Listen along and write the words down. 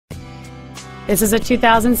This is a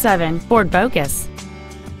 2007 Ford Focus.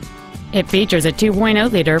 It features a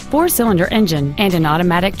 2.0-liter four-cylinder engine and an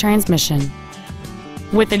automatic transmission.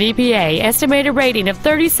 With an EPA estimated rating of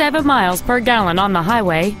 37 miles per gallon on the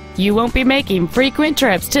highway, you won't be making frequent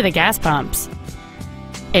trips to the gas pumps.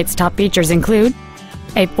 Its top features include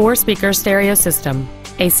a 4-speaker stereo system,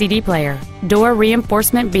 a CD player, door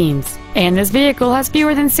reinforcement beams, and this vehicle has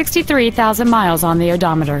fewer than 63,000 miles on the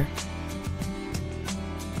odometer.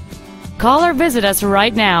 Call or visit us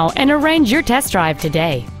right now and arrange your test drive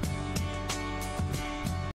today.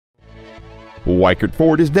 Weikert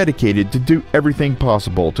Ford is dedicated to do everything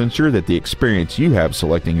possible to ensure that the experience you have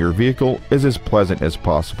selecting your vehicle is as pleasant as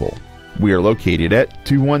possible. We are located at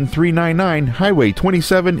 21399 Highway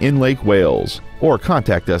 27 in Lake Wales, or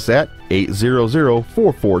contact us at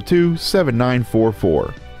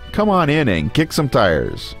 800-442-7944. Come on in and kick some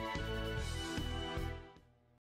tires.